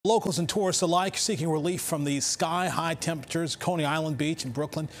Locals and tourists alike seeking relief from these sky-high temperatures, Coney Island Beach in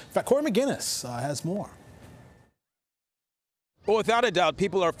Brooklyn. In fact, Corey McGinnis has more. Well, without a doubt,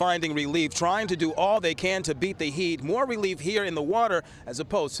 people are finding relief, trying to do all they can to beat the heat. More relief here in the water as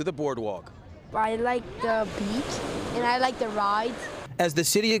opposed to the boardwalk. I like the beach and I like the rides. As the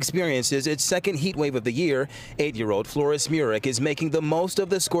city experiences its second heat wave of the year, 8-year-old Floris Murick is making the most of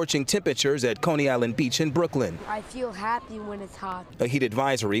the scorching temperatures at Coney Island Beach in Brooklyn. I feel happy when it's hot. A heat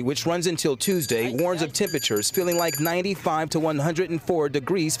advisory, which runs until Tuesday, warns of temperatures feeling like 95 to 104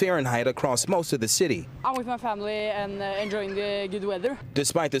 degrees Fahrenheit across most of the city. I'm with my family and enjoying the good weather.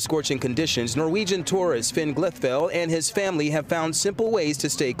 Despite the scorching conditions, Norwegian tourist Finn Glethfeld and his family have found simple ways to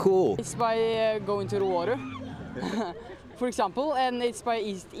stay cool. It's by going to the water. For example, and it's by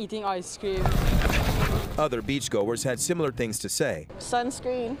eating ice cream. Other beachgoers had similar things to say.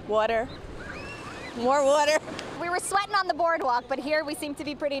 Sunscreen, water, more water. We were sweating on the boardwalk, but here we seem to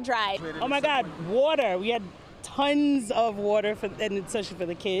be pretty dry. Oh my God, water. We had tons of water, and especially for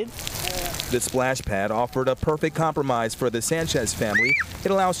the kids. The splash pad offered a perfect compromise for the Sanchez family.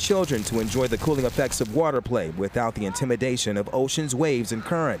 It allows children to enjoy the cooling effects of water play without the intimidation of ocean's waves and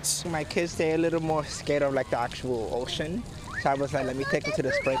currents. My kids, they're a little more scared of like the actual ocean. So I was like, let me take them to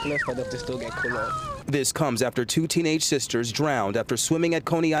the sprinklers for them to still get cool off. This comes after 2 teenage sisters drowned after swimming at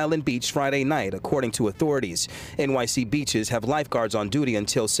Coney Island Beach Friday night, according to authorities. NYC beaches have lifeguards on duty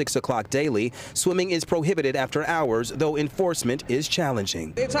until 6 o'clock daily. Swimming is prohibited after hours, though enforcement is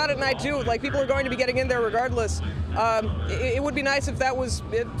challenging. It's hot at night, too. Like, people are going to be getting in there regardless. It would be nice if that was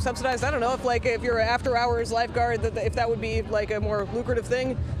subsidized. I don't know, if you're an after-hours lifeguard, if that would be like a more lucrative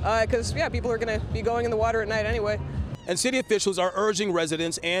thing. Because, yeah, people are going to be going in the water at night anyway. And city officials are urging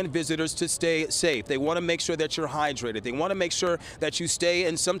residents and visitors to stay safe. They want to make sure that you're hydrated. They want to make sure that you stay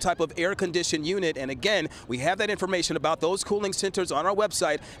in some type of air-conditioned unit. And again, we have that information about those cooling centers on our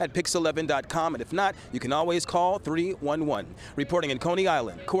website at pix11.com. And if not, you can always call 311. Reporting in Coney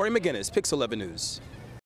Island, Corey McGinnis, Pix 11 News.